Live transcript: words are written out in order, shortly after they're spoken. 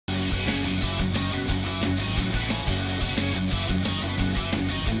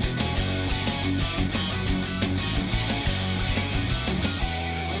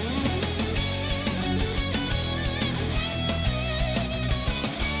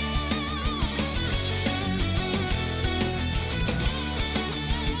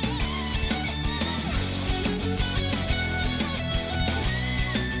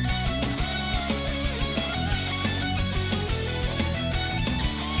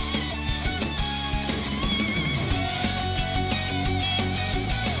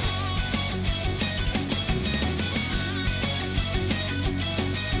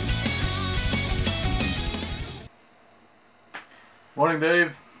Morning,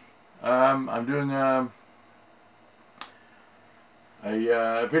 Dave. I'm doing a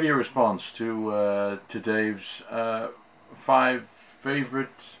video response to Dave's 5 favorite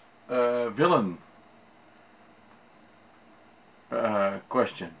villain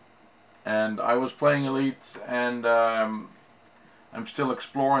question. And I was playing Elite, and I'm still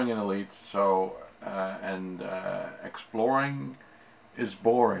exploring in Elite. So exploring is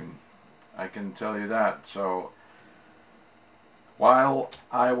boring, I can tell you that. So while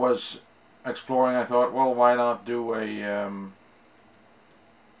I was exploring, I thought, well, why not do a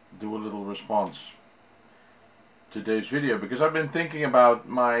little response to Dave's video, because I've been thinking about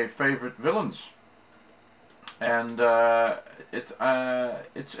my favorite villains, and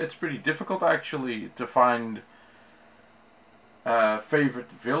it's pretty difficult actually to find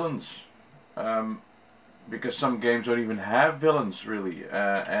favorite villains, because some games don't even have villains really,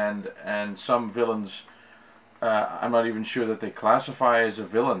 and some villains I'm not even sure that they classify as a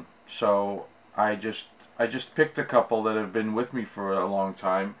villain. So I just picked a couple that have been with me for a long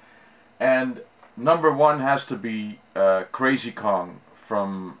time, and number 1 has to be Crazy Kong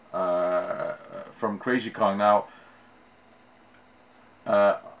from Crazy Kong. Now,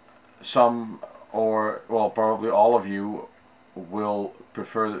 some, or well, probably all of you will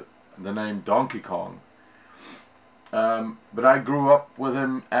prefer the name Donkey Kong. But I grew up with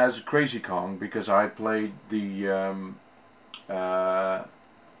him as Crazy Kong because I played the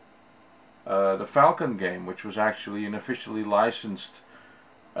Falcon game, which was actually an officially licensed,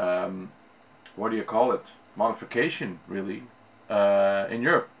 what do you call it, modification really, in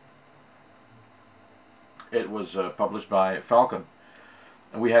Europe. It was published by Falcon,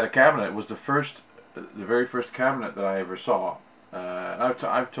 and we had a cabinet. It was the very first cabinet that I ever saw. And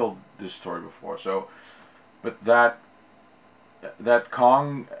I've told this story before. So, but that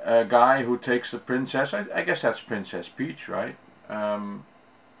Kong guy who takes the princess, I guess that's Princess Peach, right? And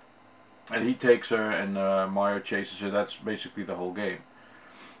he takes her, and Mario chases her. That's basically the whole game.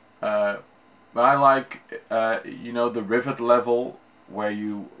 But I like, you know, the rivet level where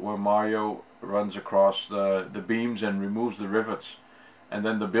Mario runs across the beams and removes the rivets, and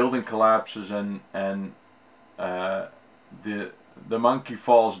then the building collapses, and the monkey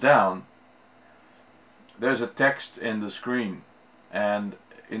falls down. There's a text in the screen, and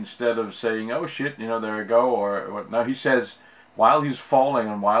instead of saying, "Oh shit, you know, there I go," or what, no, he says, while he's falling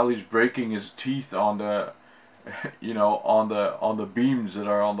and while he's breaking his teeth on the, you know, on the beams that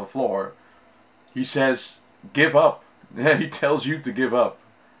are on the floor, he says, "Give up." He tells you to give up.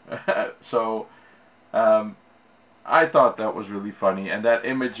 So I thought that was really funny, and that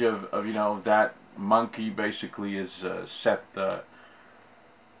image of you know, that monkey basically is set.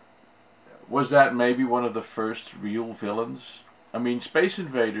 Was that maybe one of the first real villains? I mean, Space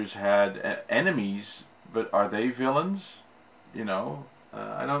Invaders had enemies, but are they villains? You know,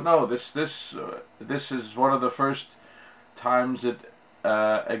 I don't know. This is one of the first times that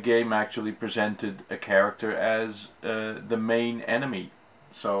a game actually presented a character as the main enemy,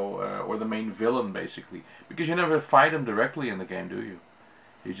 so or the main villain basically, because you never fight him directly in the game, do you?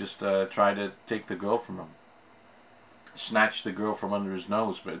 You just try to take the girl from him, snatch the girl from under his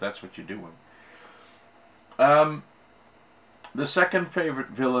nose, but that's what you're doing. The second favorite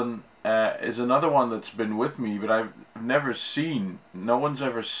villain is another one that's been with me, but I've never seen. No one's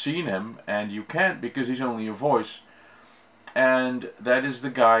ever seen him, and you can't because he's only a voice. And that is the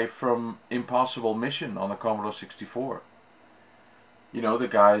guy from Impossible Mission on the Commodore 64. You know, the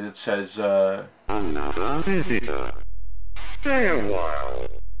guy that says, "Another visitor. Stay a while.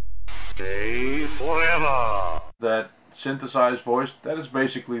 Stay forever." That synthesized voice, that is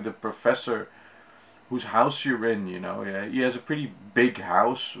basically the professor whose house you're in, you know. Yeah, he has a pretty big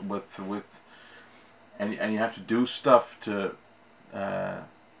house and you have to do stuff to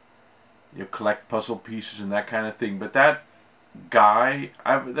you collect puzzle pieces and that kind of thing. But that guy,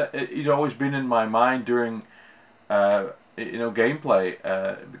 he's always been in my mind during you know, gameplay,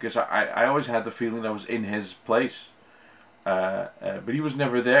 because I always had the feeling I was in his place, but he was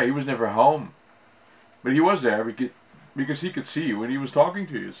never there. He was never home, but he was there because he could see you when he was talking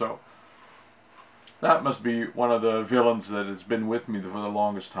to you. So that must be one of the villains that has been with me for the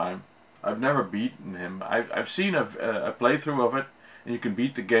longest time. I've never beaten him. I've seen a playthrough of it, and you can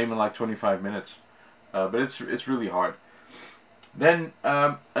beat the game in like 25 minutes, but it's really hard. Then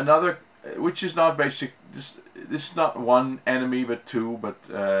another, which is not basic. This is not one enemy but 2, but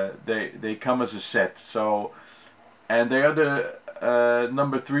they come as a set. So, and they are the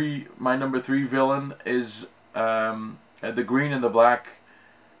number 3. My number 3 villain is the green and the black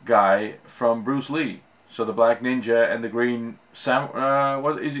guy from Bruce Lee. So the black ninja and the green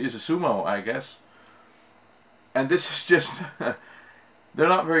what is a sumo, I guess. And this is just they're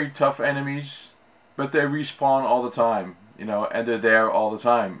not very tough enemies, but they respawn all the time, you know, and they're there all the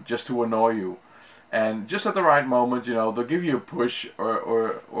time just to annoy you. And just at the right moment, you know, they'll give you a push,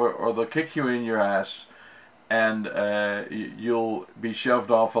 or they'll kick you in your ass, and you'll be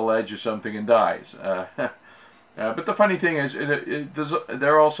shoved off a ledge or something and dies. But the funny thing is,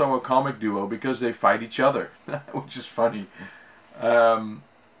 they're also a comic duo because they fight each other, which is funny.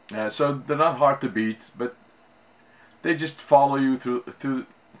 So they're not hard to beat, but they just follow you through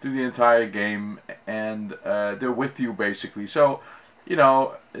the entire game, and they're with you basically. So, you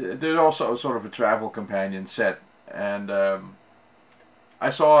know, they're also sort of a travel companion set. And I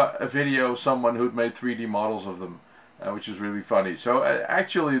saw a video of someone who'd made 3D models of them, which is really funny. So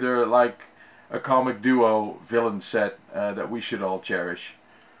actually, they're like a comic duo villain set that we should all cherish.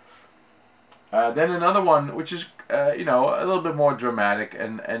 Then another one, which is you know, a little bit more dramatic,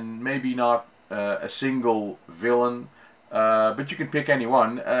 and maybe not a single villain, but you can pick any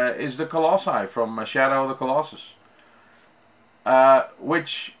one, is the Colossi from Shadow of the Colossus.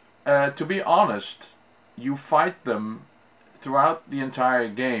 Which, to be honest, you fight them throughout the entire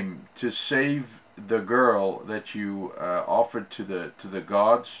game to save the girl that you offered to the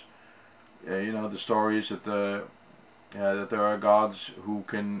gods. You know, the story is that that there are gods who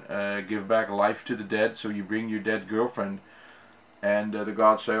can give back life to the dead. So you bring your dead girlfriend, and the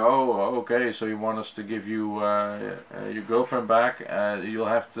gods say, "Oh, okay, so you want us to give you your girlfriend back? You'll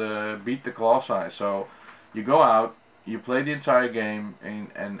have to beat the Colossi." So you go out, you play the entire game,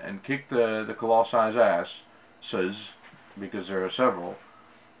 and kick the Colossi's ass, because there are several.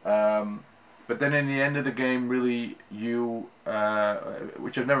 But then in the end of the game, really, you,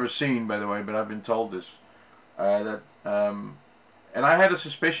 which I've never seen, by the way, but I've been told this, and I had a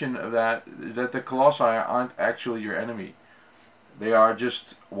suspicion of that the Colossi aren't actually your enemy. They are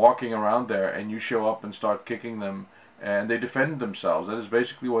just walking around there, and you show up and start kicking them, and they defend themselves. That is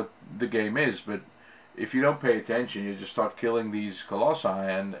basically what the game is. But if you don't pay attention, you just start killing these Colossi,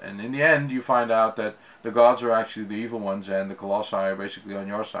 and in the end, you find out that the gods are actually the evil ones, and the Colossi are basically on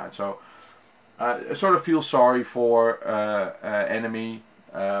your side. So I sort of feel sorry for enemy.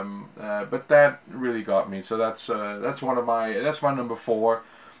 But that really got me. So that's that's my number 4,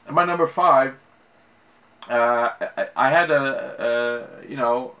 and my number 5. I had you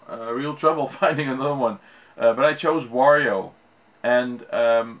know, real trouble finding another one, but I chose Wario, and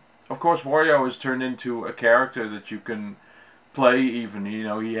of course Wario is turned into a character that you can play. Even, you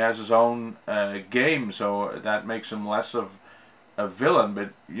know, he has his own game, so that makes him less of a villain.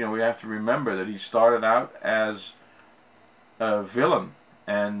 But you know, we have to remember that he started out as a villain.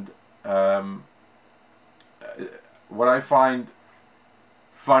 And what I find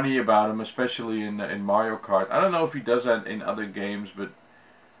funny about him, especially in Mario Kart, I don't know if he does that in other games, but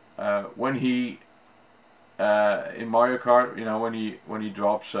when he in Mario Kart, you know, when he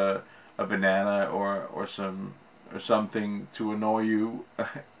drops a banana or something to annoy you,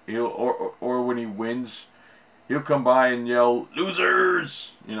 or when he wins, he'll come by and yell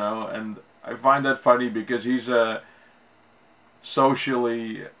 "losers," you know, and I find that funny because he's a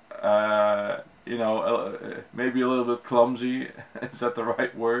socially, you know, maybe a little bit clumsy. Is that the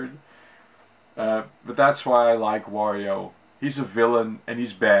right word? But that's why I like Wario. He's a villain and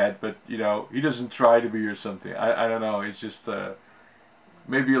he's bad, but you know, he doesn't try to be or something. I don't know. It's just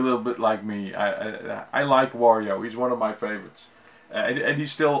maybe a little bit like me. I like Wario. He's one of my favorites, and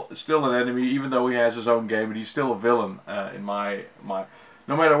he's still an enemy, even though he has his own game. And he's still a villain in my.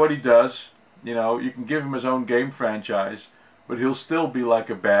 No matter what he does, you know, you can give him his own game franchise, but he'll still be like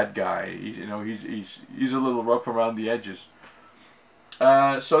a bad guy. You know, he's a little rough around the edges.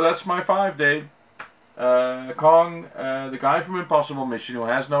 So that's my 5, Dave. Kong, the guy from Impossible Mission who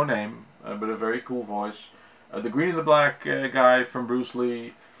has no name, but a very cool voice. The green and the black guy from Bruce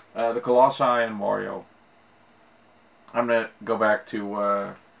Lee, the Colossi, and Wario. I'm gonna go back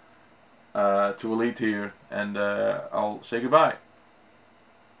to Elite here, and I'll say goodbye.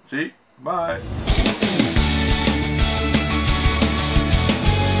 See? Bye.